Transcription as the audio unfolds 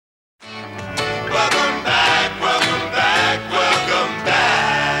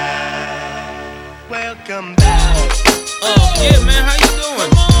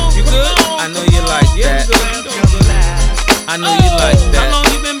I know you like that. How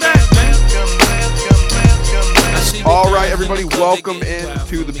long you been back, man? All right, everybody, welcome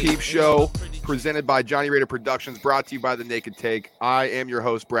into the Peep Show, presented by Johnny Raider Productions, brought to you by The Naked Take. I am your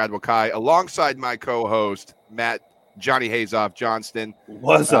host, Brad Wakai, alongside my co-host, Matt Johnny Hazoff Johnston.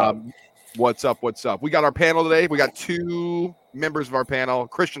 What's up? What's up? What's up? We got our panel today. We got two members of our panel,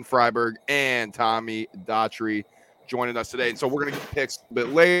 Christian Freiberg and Tommy Daughtry, joining us today. And so we're going to get picks a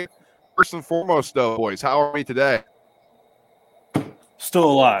bit later. First and foremost, though, boys, how are we today?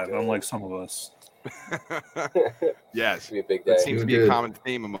 Still alive, unlike some of us. Yes, Be a big day. that seems to be a common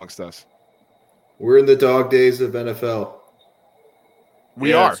theme amongst us. We're in the dog days of NFL.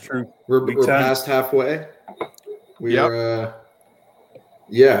 We are. It's true. We're Week 10. past halfway. Yep.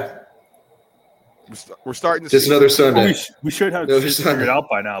 We're starting to Just see another Sunday. We should have Another shit Sunday. figured out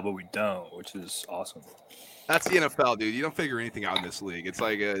by now, but we don't, which is awesome. That's the NFL, dude. You don't figure anything out in this league. It's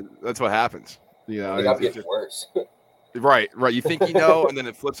like that's what happens. You know, It got it's getting just- worse. right. You think you know, and then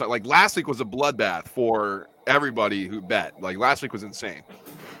it flips out. Like last week was a bloodbath for everybody who bet. Like last week was insane.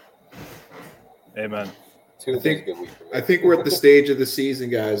 Amen. Tuesday's a good week for me. I think we're at the stage of the season,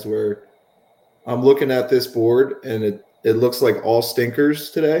 guys, where I'm looking at this board and it looks like all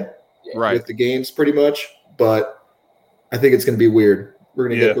stinkers today Yeah. Right. with the games pretty much, but I think it's going to be weird. We're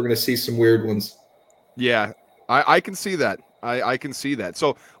Yeah. going to see some weird ones. Yeah, I can see that. I can see that.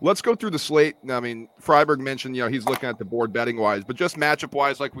 So let's go through the slate. I mean, Freiberg mentioned, he's looking at the board betting wise, but just matchup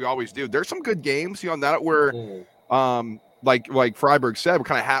wise, like we always do. There's some good games, that where, like Freiberg said, we're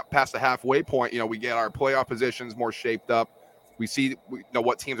kind of past the halfway point. We get our playoff positions more shaped up. We see,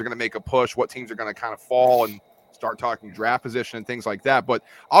 what teams are going to make a push, what teams are going to kind of fall, and start talking draft position and things like that. But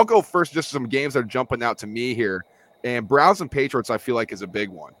I'll go first, just some games that are jumping out to me here. And Browns and Patriots, I feel like, is a big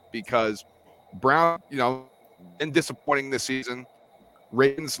one because Brown, been disappointing this season.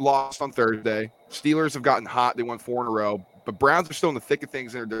 Ravens lost on Thursday. Steelers have gotten hot. They won 4 in a row. But Browns are still in the thick of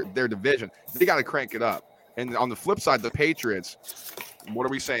things in their division. They got to crank it up. And on the flip side, the Patriots, what are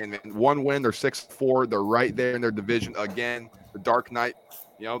we saying, man? 1 win, they're 6-4. They're right there in their division again. The Dark Knight,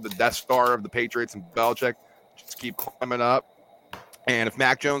 the Death Star of the Patriots and Belichick just keep climbing up. And if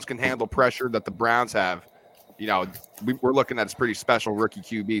Mac Jones can handle pressure that the Browns have, we're looking at a pretty special rookie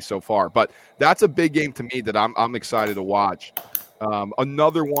QB so far. But that's a big game to me that I'm excited to watch.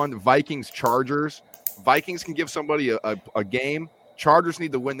 Another one, Vikings-Chargers. Vikings can give somebody a game. Chargers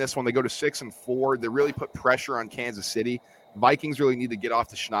need to win this one. They go to 6-4. They really put pressure on Kansas City. Vikings really need to get off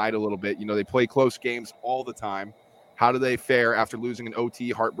the schneid a little bit. They play close games all the time. How do they fare after losing an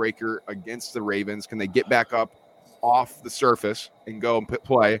OT heartbreaker against the Ravens? Can they get back up off the surface and go and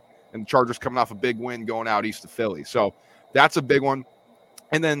play? And the Chargers coming off a big win going out east of Philly. So that's a big one.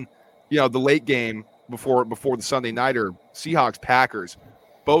 And then, the late game before the Sunday nighter, Seahawks-Packers.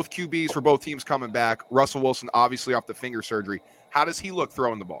 Both QBs for both teams coming back. Russell Wilson obviously off the finger surgery. How does he look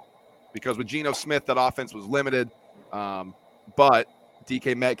throwing the ball? Because with Geno Smith, that offense was limited. But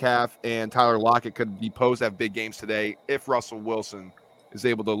DK Metcalf and Tyler Lockett could be posed to have big games today if Russell Wilson is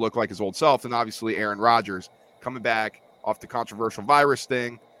able to look like his old self. And obviously Aaron Rodgers coming back off the controversial virus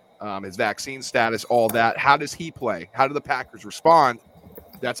thing. His vaccine status, all that. How does he play? How do the Packers respond?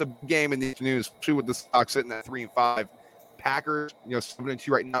 That's a game in the news, especially with the stock sitting at 3-5. Packers, 7-2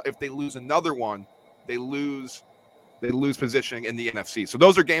 right now. If they lose another one, they lose positioning in the NFC. So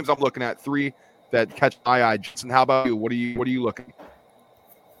those are games I'm looking at. 3 that catch my eye. Jason, how about you? What are you looking at?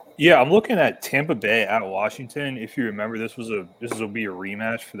 Yeah, I'm looking at Tampa Bay at Washington. If you remember, this will be a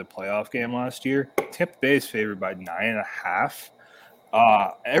rematch for the playoff game last year. Tampa Bay is favored by 9.5.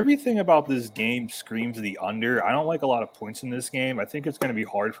 Everything about this game screams the under. I don't like a lot of points in this game. I think it's going to be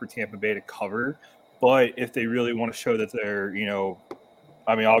hard for Tampa Bay to cover. But if they really want to show that they're,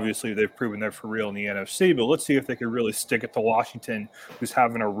 obviously they've proven they're for real in the NFC, but let's see if they can really stick it to Washington, who's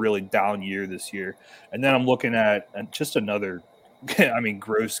having a really down year this year. And then I'm looking at just another,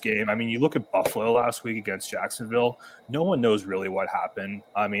 gross game. You look at Buffalo last week against Jacksonville. No one knows really what happened.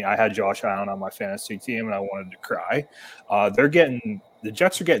 I had Josh Allen on my fantasy team, and I wanted to cry. The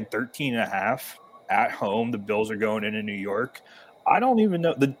Jets are getting 13.5 at home. The Bills are going into New York. I don't even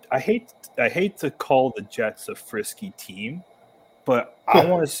know. I hate to call the Jets a frisky team, but I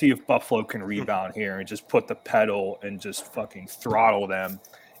want to see if Buffalo can rebound here and just put the pedal and just fucking throttle them.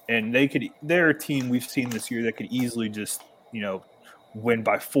 And they're a team we've seen this year that could easily just, win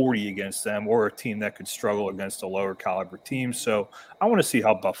by 40 against them, or a team that could struggle against a lower caliber team. So I want to see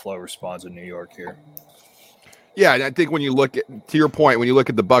how Buffalo responds in New York here. Yeah, and I think when you look at, to your point, when you look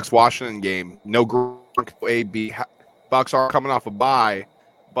at the Bucs-Washington game, no Gronk, A-B, Bucs are coming off a bye,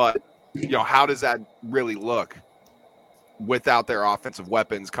 but, how does that really look without their offensive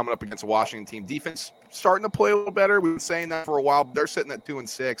weapons coming up against a Washington team? Defense starting to play a little better. We've been saying that for a while. But they're sitting at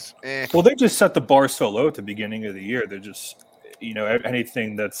 2-6. Well, they just set the bar so low at the beginning of the year. They're just,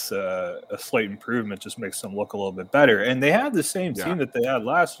 anything that's a slight improvement just makes them look a little bit better. And they have the same team that they had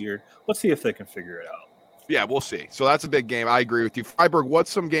last year. Let's see if they can figure it out. Yeah, we'll see. So that's a big game. I agree with you. Freiburg, what's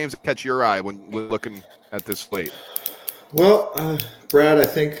some games that catch your eye when looking at this slate? Well, Brad, I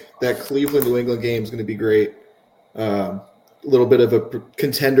think that Cleveland-New England game is going to be great. A little bit of a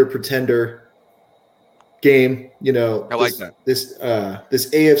contender-pretender game. I like that. This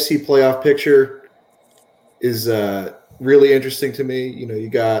AFC playoff picture is really interesting to me. You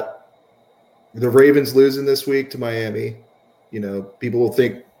got the Ravens losing this week to Miami. People will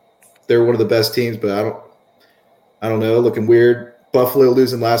think they're one of the best teams, but I don't know, looking weird. Buffalo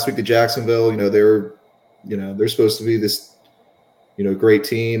losing last week to Jacksonville. They're supposed to be this, great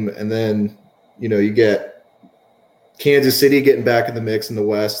team. And then, you get Kansas City getting back in the mix in the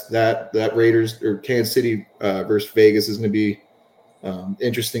West. That Raiders or Kansas City versus Vegas is going to be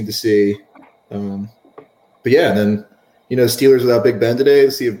interesting to see. But yeah, and then, Steelers without Big Ben today.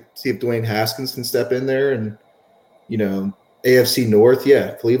 Let's see if Dwayne Haskins can step in there. And, AFC North,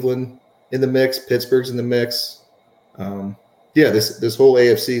 Cleveland in the mix, Pittsburgh's in the mix. This whole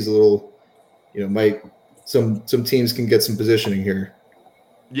AFC is a little, some teams can get some positioning here.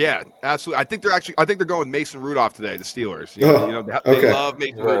 Yeah, absolutely. I think they're going with Mason Rudolph today, the Steelers. They love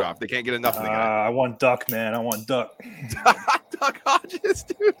Mason Rudolph. They can't get enough of the guy. I want Duck, man. I want Duck. Duck Hodges,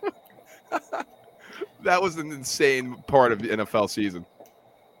 dude. That was an insane part of the NFL season.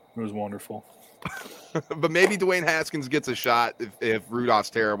 It was wonderful. But maybe Dwayne Haskins gets a shot if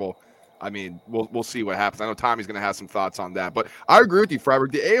Rudolph's terrible. I mean, we'll see what happens. I know Tommy's going to have some thoughts on that. But I agree with you,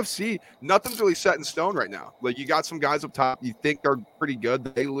 Freiburg. The AFC, nothing's really set in stone right now. Like, you got some guys up top. You think they're pretty good.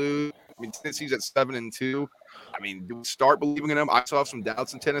 They lose. I mean, Tennessee's at 7-2. I mean, do we start believing in them? I still have some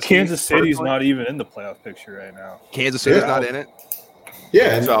doubts in Tennessee. Kansas City's not even in the playoff picture right now. Kansas City's not in it?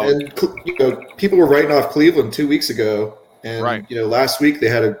 Yeah, and people were writing off Cleveland 2 weeks ago. And, last week they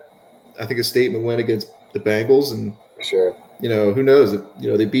had a statement win against the Bengals. And, sure. Who knows? If,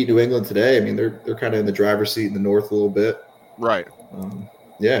 they beat New England today. I mean, they're kind of in the driver's seat in the North a little bit. Right.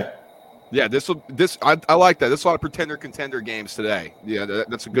 Yeah. I like that. There's a lot of pretender-contender games today. Yeah,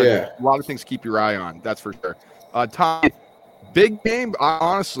 that's a good. Yeah. A lot of things to keep your eye on. That's for sure. Tom, big game.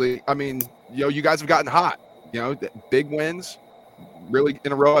 Honestly, I mean, you guys have gotten hot. Big wins, really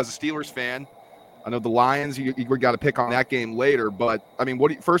in a row. As a Steelers fan, I know the Lions. You got to pick on that game later, but I mean,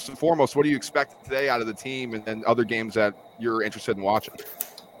 first and foremost, what do you expect today out of the team, and then other games that you're interested in watching?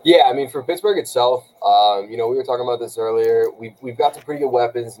 Yeah, I mean, for Pittsburgh itself, we were talking about this earlier. We've got some pretty good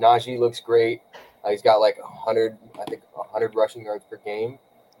weapons. Najee looks great. He's got like 100 rushing yards per game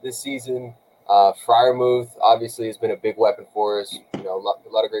this season. Freiermuth obviously has been a big weapon for us. A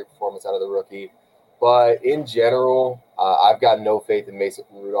lot of great performance out of the rookie. But in general, I've got no faith in Mason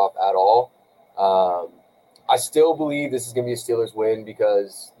Rudolph at all. I still believe this is going to be a Steelers win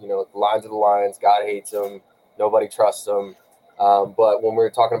because, the Lions are the Lions. God hates them. Nobody trusts them. But when we're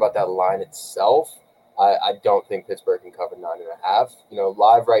talking about that line itself, I don't think Pittsburgh can cover 9.5.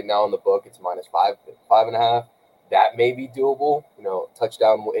 Live right now in the book, it's -5.5. That may be doable.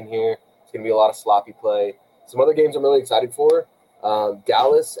 Touchdown in here. It's going to be a lot of sloppy play. Some other games I'm really excited for.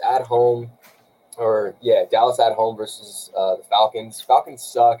 Dallas at home versus the Falcons. Falcons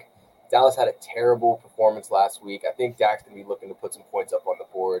suck. Dallas had a terrible performance last week. I think Dak's going to be looking to put some points up on the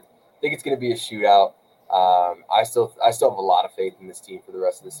board. I think it's going to be a shootout. I still have a lot of faith in this team for the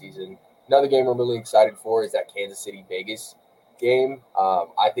rest of the season. Another game I'm really excited for is that Kansas City Vegas game.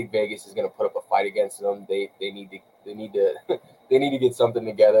 I think Vegas is going to put up a fight against them. They need to get something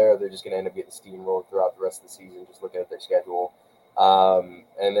together. Or they're just going to end up getting steamrolled throughout the rest of the season. Just looking at their schedule,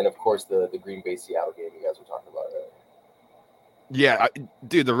 and then of course the Green Bay Seattle game you guys were talking about earlier. Yeah,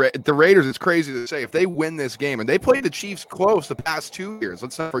 dude, the Raiders, it's crazy to say, if they win this game, and they played the Chiefs close the past 2 years,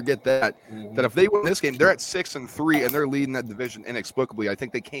 let's not forget that, that if they win this game, they're at 6-3, and they're leading that division inexplicably. I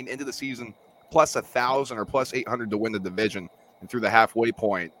think they came into the season plus 1,000 or plus 800 to win the division, and through the halfway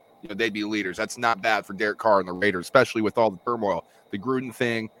point, they'd be leaders. That's not bad for Derek Carr and the Raiders, especially with all the turmoil. The Gruden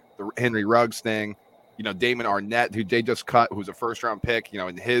thing, the Henry Ruggs thing, Damon Arnett, who they just cut, who's a first-round pick,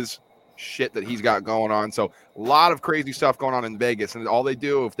 and his shit that he's got going on. So a lot of crazy stuff going on in Vegas, and all they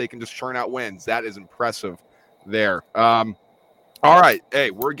do, if they can just churn out wins, that is impressive there. All right.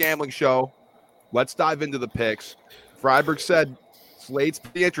 Hey, we're a gambling show. Let's dive into the picks. Freiburg said slate's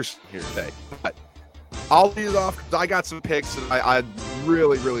pretty interesting here today, but I'll lead it off because I got some picks that I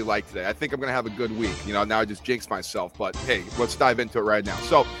really, really like today. I think I'm going to have a good week. Now I just jinxed myself, but hey, let's dive into it right now.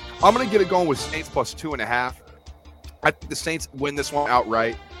 So I'm going to get it going with Saints plus 2.5. I think the Saints win this one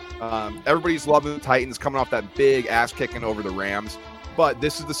outright. Everybody's loving the Titans coming off that big ass kicking over the Rams. But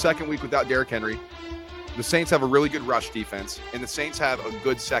this is the second week without Derrick Henry. The Saints have a really good rush defense, and the Saints have a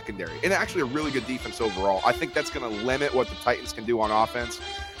good secondary, and actually a really good defense overall. I think that's going to limit what the Titans can do on offense.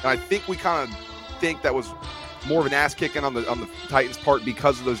 And I think we kind of think that was more of an ass kicking on the Titans' part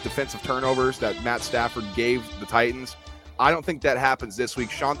because of those defensive turnovers that Matt Stafford gave the Titans. I don't think that happens this week.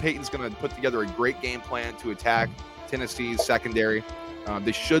 Sean Payton's going to put together a great game plan to attack Tennessee's secondary.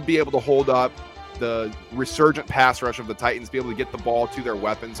 They should be able to hold up the resurgent pass rush of the Titans, be able to get the ball to their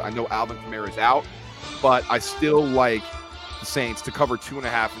weapons. I know Alvin Kamara is out, but I still like the Saints to cover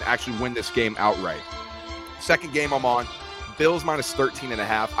 2.5 and actually win this game outright. Second game I'm on, Bills minus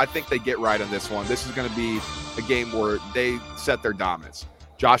 13.5. I think they get right on this one. This is going to be a game where they set their dominance.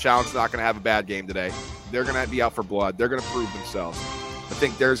 Josh Allen's not going to have a bad game today. They're going to be out for blood. They're going to prove themselves. I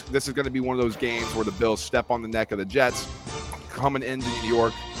think this is going to be one of those games where the Bills step on the neck of the Jets coming into New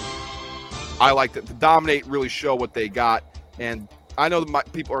York. I like to dominate, really show what they got. And I know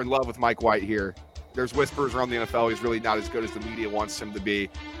that people are in love with Mike White here. There's whispers around the NFL he's really not as good as the media wants him to be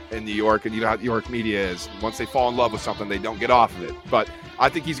in New York. And you know how New York media is. Once they fall in love with something, they don't get off of it. But I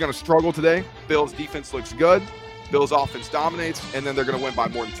think he's going to struggle today. Bills defense looks good. Bills offense dominates. And then they're going to win by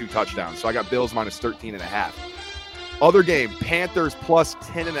more than 2 touchdowns. So I got Bills minus 13.5. Other game, Panthers plus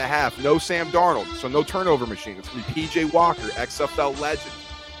 10.5. No Sam Darnold, so no turnover machine. It's going to be P.J. Walker, XFL legend.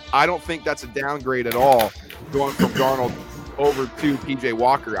 I don't think that's a downgrade at all going from Darnold over to P.J.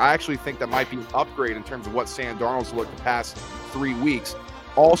 Walker. I actually think that might be an upgrade in terms of what Sam Darnold's looked the past 3 weeks.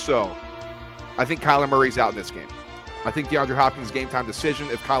 Also, I think Kyler Murray's out in this game. I think DeAndre Hopkins game time decision.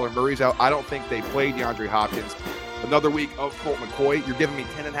 If Kyler Murray's out, I don't think they play DeAndre Hopkins. Another week of Colt McCoy. You're giving me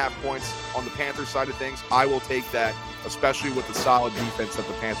 10.5 points on the Panthers side of things. I will take that, especially with the solid defense that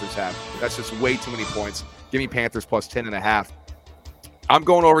the Panthers have. That's just way too many points. Give me Panthers plus 10.5. I'm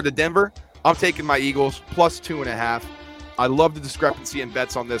going over to Denver. I'm taking my Eagles plus 2.5. I love the discrepancy in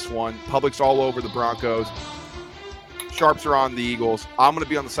bets on this one. Public's all over the Broncos. Sharps are on the Eagles. I'm going to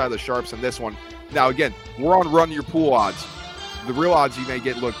be on the side of the Sharps in this one. Now, again, we're on run your pool odds. The real odds you may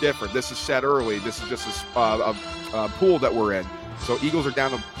get look different. This is set early. This is just a pool that we're in. So Eagles are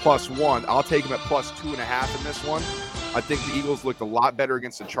down to +1. I'll take them at +2.5 in this one. I think the Eagles looked a lot better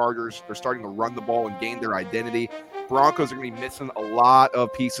against the Chargers. They're starting to run the ball and gain their identity. Broncos are going to be missing a lot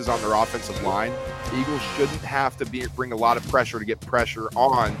of pieces on their offensive line. The Eagles shouldn't have to bring a lot of pressure to get pressure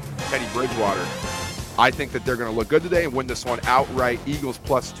on Teddy Bridgewater. I think that they're going to look good today and win this one outright. Eagles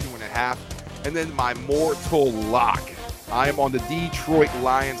 +2.5. And then my mortal lock. I am on the Detroit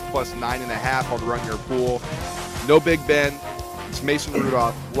Lions +9.5 on Run Your Pool. No Big Ben. It's Mason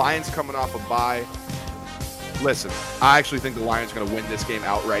Rudolph. Lions coming off a bye. Listen, I actually think the Lions are going to win this game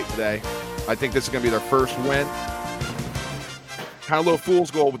outright today. I think this is going to be their first win. Kind of a little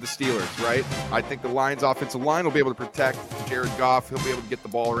fool's goal with the Steelers, right? I think the Lions' offensive line will be able to protect Jared Goff. He'll be able to get the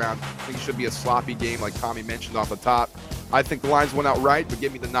ball around. I think it should be a sloppy game like Tommy mentioned off the top. I think the Lions went outright, but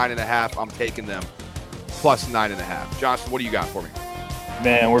give me the 9.5. I'm taking them +9.5. Johnson, what do you got for me?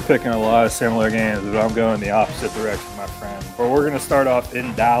 Man, we're picking a lot of similar games, but I'm going the opposite direction, my friend. But we're going to start off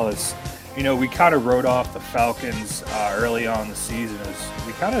in Dallas. You know, we kind of wrote off the Falcons early on in the season.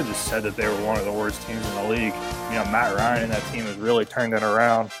 We kind of just said that they were one of the worst teams in the league. You know, Matt Ryan and that team has really turned it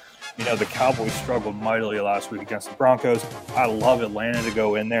around. You know, the Cowboys struggled mightily last week against the Broncos. I love Atlanta to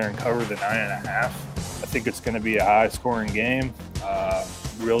go in there and cover the 9.5. I think it's going to be a high-scoring game.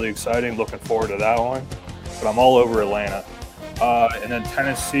 Really exciting. Looking forward to that one. But I'm all over Atlanta. And then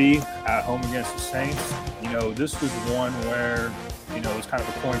Tennessee at home against the Saints. You know, this was one where, you know, it was kind of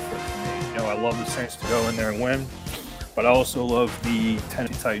a coin flip for me. You know, I love the Saints to go in there and win, but I also love the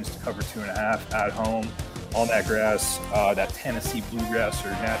Tennessee Titans to cover 2.5 at home on that grass, that Tennessee bluegrass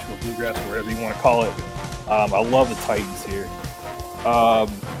or natural bluegrass, or whatever you want to call it. I love the Titans here.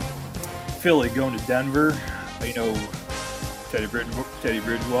 Philly going to Denver. You know, Teddy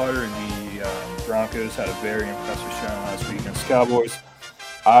Bridgewater and the Broncos had a very impressive showing last week against the Cowboys.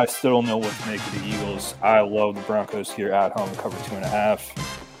 I still don't know what to make of the Eagles. I love the Broncos here at home to cover 2.5.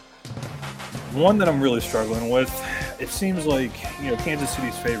 One that I'm really struggling with, it seems like, you know, Kansas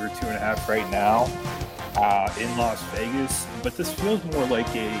City's favored 2.5 right now in Las Vegas, but this feels more like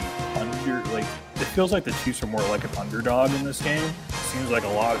it feels like the Chiefs are more like an underdog in this game. It seems like a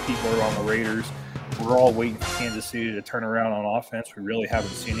lot of people are on the Raiders. We're all waiting for Kansas City to turn around on offense. We really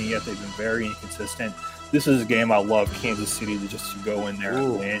haven't seen it yet. They've been very inconsistent. This is a game I love Kansas City to go in there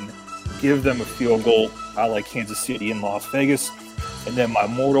and win. Give them a field goal. I like Kansas City in Las Vegas. And then my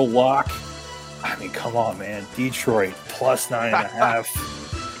mortal lock, I mean, come on, man. Detroit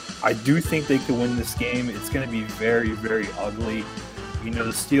 +9.5. I do think they could win this game. It's going to be very, very ugly. You know,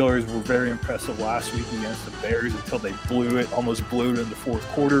 the Steelers were very impressive last week against the Bears until they almost blew it in the fourth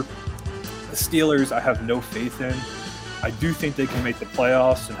quarter. The Steelers, I have no faith in. I do think they can make the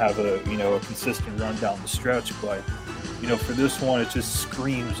playoffs and have a consistent run down the stretch, but for this one, it just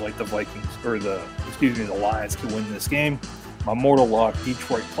screams like the Vikings or the Lions can win this game. My mortal lock,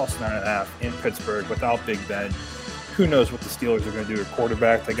 Detroit plus 9.5 in Pittsburgh without Big Ben. Who knows what the Steelers are going to do at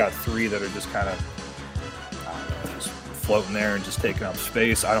quarterback? They got 3 that are just kind of just floating there and just taking up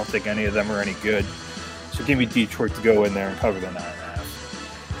space. I don't think any of them are any good. So give me Detroit to go in there and cover the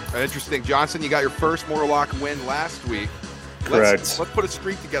 9.5. Interesting. Johnson, you got your first mortal lock win last week. Correct. Let's put a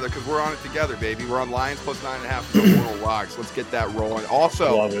streak together because we're on it together, baby. We're on Lions plus 9.5 for the mortal locks. Let's get that rolling.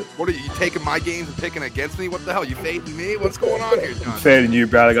 Also, love it. What are you taking my games and picking against me? What the hell? You fading me? What's going on here, Johnson? I'm fading you,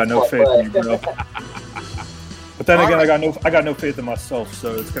 Brad. I got no faith in you, bro. But then again, I got no faith in myself,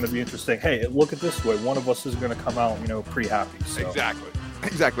 so it's going to be interesting. Hey, look at this way. One of us is going to come out, pretty happy. So. Exactly.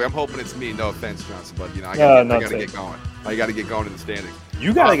 I'm hoping it's me. No offense, Johnson, but I got to get going. I got to get going in the standings.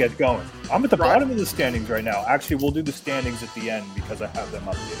 You got to get going. I'm at the bottom of the standings right now. Actually, we'll do the standings at the end because I have them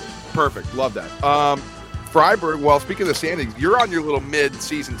updated. Perfect. Love that. Freiburg, well, speaking of the standings, you're on your little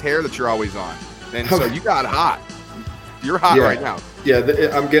mid-season tear that you're always on. And so you got hot. You're hot right now. Yeah,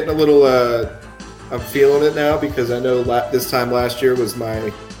 I'm getting a little I'm feeling it now because I know this time last year was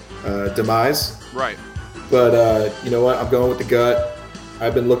my demise. Right. But you know what? I'm going with the gut.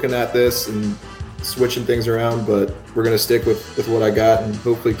 I've been looking at this and switching things around, but we're going to stick with what I got and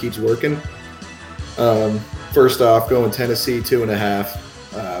hopefully it keeps working. First off, going Tennessee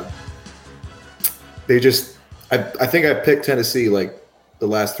 2.5. I think I picked Tennessee like the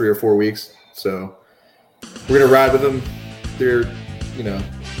last 3 or 4 weeks. So we're going to ride with them.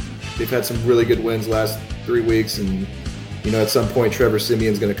 They've had some really good wins last 3 weeks. And, at some point, Trevor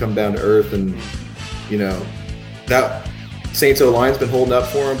Simeon's going to come down to earth. And, that Saints O-line's been holding up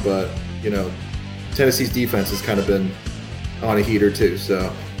for him. But, Tennessee's defense has kind of been on a heater too.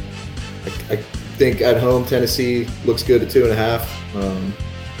 So I think at home, Tennessee looks good at 2.5.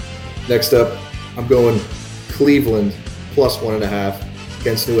 Next up, I'm going Cleveland plus 1.5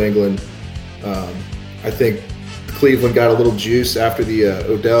 against New England. I think Cleveland got a little juice after the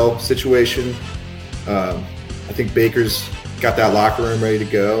Odell situation. I think Baker's got that locker room ready to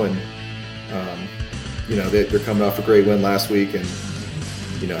go, and they're coming off a great win last week, and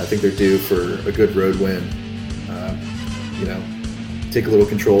I think they're due for a good road win. Take a little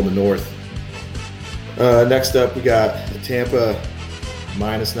control in the North. Next up, we got Tampa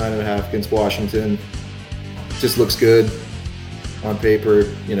minus 9.5 against Washington. Just looks good on paper.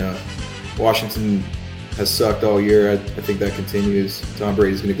 Washington has sucked all year. I think that continues. Tom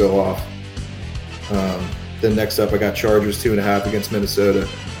Brady's going to go off. Then next up, I got Chargers 2.5 against Minnesota.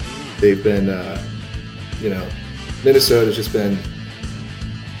 They've been, Minnesota's just been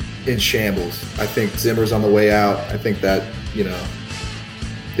in shambles. I think Zimmer's on the way out. I think that, they've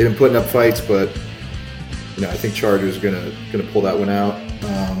been putting up fights, but, I think Chargers are gonna pull that one out.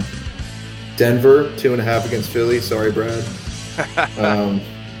 Denver 2.5 against Philly. Sorry, Brad.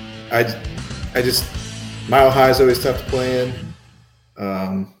 I just Mile High is always tough to play in.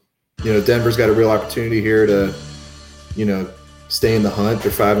 Denver's got a real opportunity here to, stay in the hunt.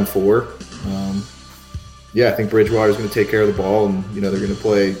 They're 5-4. I think Bridgewater's going to take care of the ball, and they're going to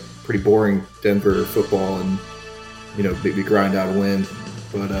play pretty boring Denver football, and maybe grind out a win.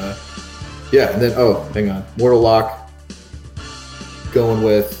 But and then hang on, mortal lock. Going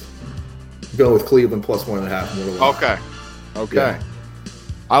with Cleveland plus 1.5 mortal lock. Okay. Yeah.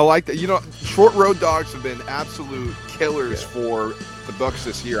 I like that. Short road dogs have been absolute killers for the Bucs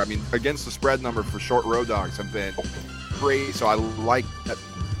this year. I mean, against the spread number for short road dogs have been great. So I like that.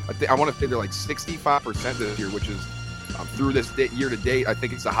 I want to say they're like 65% this year, which is through this year to date. I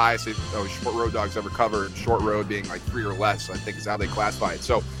think it's the highest short road dogs ever covered. Short road being like 3 or less, I think is how they classify it.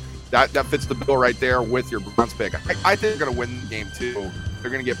 So that fits the bill right there with your Browns pick. I think they're going to win the game too.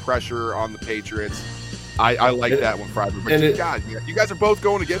 They're going to get pressure on the Patriots. I like that one, Freiburg. But you guys are both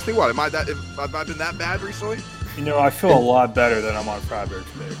going against me. What have I been that bad recently? I feel a lot better than I'm on Freiburg's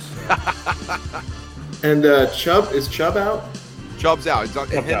picks. So. And is Chubb out? Chubb's out. It's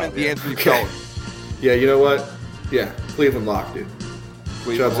him and D'Anthony Felton. Yeah, you know what? Yeah, Cleveland lock, dude.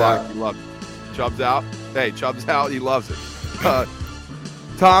 Chubb's out. He loves it. Chubb's out. Hey, Chubb's out. He loves it.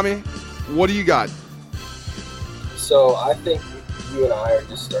 Tommy, what do you got? So I think you and I are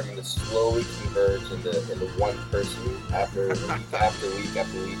just starting to slowly converge into one person after week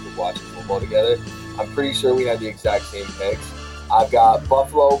of watching football together. I'm pretty sure we had the exact same picks. I've got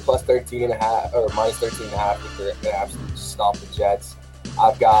Buffalo plus 13.5 or minus 13.5. I think they're going to absolutely stomp the Jets.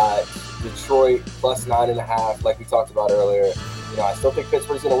 I've got Detroit plus 9.5, like we talked about earlier. I still think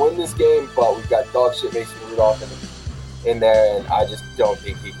Pittsburgh's going to win this game, but we've got dog shit Mason Rudolph in there, and I just don't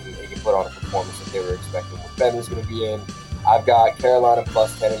think he can put on a performance that they were expecting. Ben's going to be in. I've got Carolina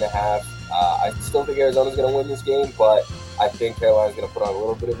plus 10.5. I still think Arizona's going to win this game, but I think Carolina's going to put on a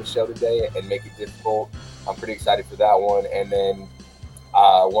little bit of a show today and make it difficult. I'm pretty excited for that one. And then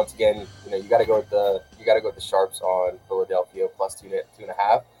once again, you got to go with the sharps on Philadelphia plus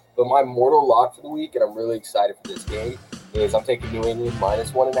 2.5. But my mortal lock for the week, and I'm really excited for this game, is I'm taking New England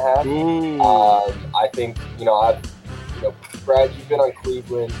minus 1.5. I think Brad, you've been on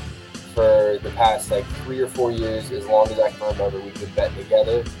Cleveland for the past 3 or 4 years, as long as I can remember. We've been betting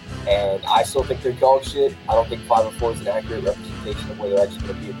together, and I still think they're dog shit. I don't think 5-4 is an accurate representation of where they're actually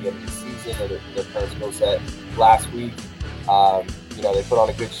going to be at the end of the season or their current skill set. Last week, they put on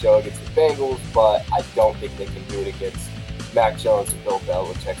a good show against the Bengals, but I don't think they can do it against Mac Jones and Bill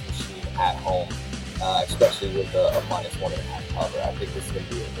Belichick's machine at home, especially with a minus 1.5 cover. I think this is going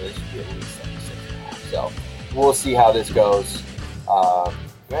to be at least 6.5. So we'll see how this goes.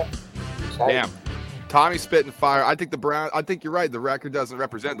 Damn. Tommy's spitting fire. I think I think you're right. The record doesn't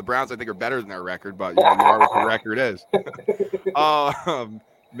represent the Browns. I think are better than their record, but you are what the record is.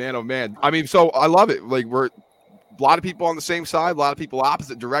 Man, oh man. I mean, so I love it. We're a lot of people on the same side, a lot of people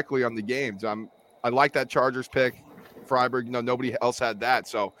opposite directly on the games. I like that Chargers pick. Freiburg, nobody else had that,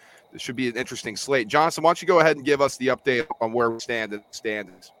 so this should be an interesting slate. Johnson, why don't you go ahead and give us the update on where we stand in the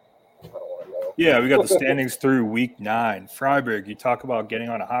standings? Yeah, we got the standings through week 9. Freiburg, you talk about getting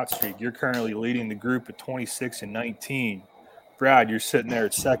on a hot streak. You're currently leading the group at 26-19. Brad, you're sitting there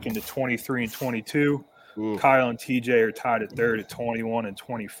at second at 23-22. Ooh. Kyle and TJ are tied at third at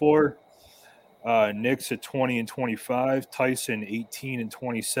 21-24. Nick's at 20-25. Tyson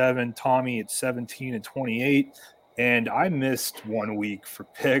 18-27. Tommy at 17-28. And I missed 1 week for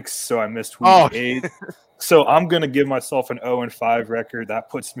picks, so I missed week 8. So I'm going to give myself an 0-5 record. That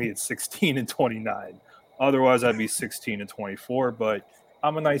puts me at 16-29. Otherwise, I'd be 16-24. But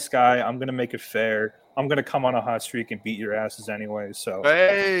I'm a nice guy. I'm going to make it fair. I'm going to come on a hot streak and beat your asses anyway. So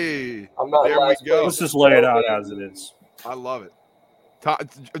hey, I'm not there we go. Let's just lay it out as it is. I love it.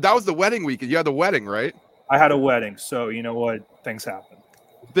 That was the wedding weekend. You had the wedding, right? I had a wedding, so you know what? Things happen.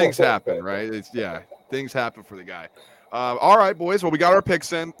 Things happen, right? Things happen for the guy. All right, boys. Well, we got our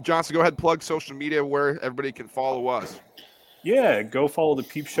picks in. Johnson, go ahead and plug social media where everybody can follow us. Yeah, go follow the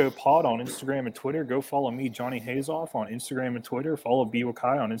Peep Show Pod on Instagram and Twitter. Go follow me, Johnny Hazoff, on Instagram and Twitter. Follow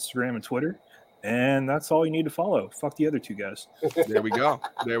BWakai on Instagram and Twitter. And that's all you need to follow. Fuck the other two guys. There we go.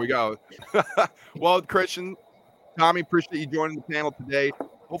 Well, Christian, Tommy, appreciate you joining the panel today.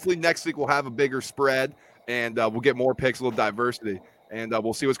 Hopefully next week we'll have a bigger spread, and we'll get more picks, a little diversity, and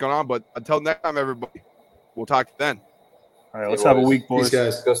we'll see what's going on. But until next time, everybody, we'll talk then. All right, let's have a week, boys. Peace,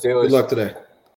 guys. Go Steelers. Good luck today.